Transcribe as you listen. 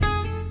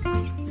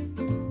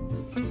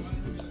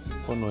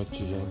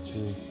noite,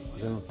 gente.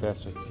 Fazendo um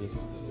teste aqui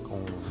com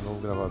um novo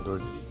gravador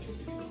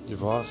de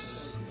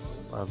voz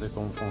para ver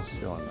como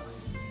funciona.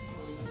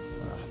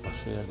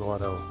 Baixei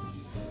agora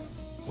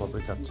o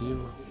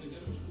aplicativo.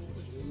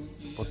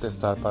 Vou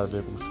testar para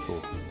ver como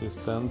ficou.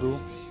 Testando.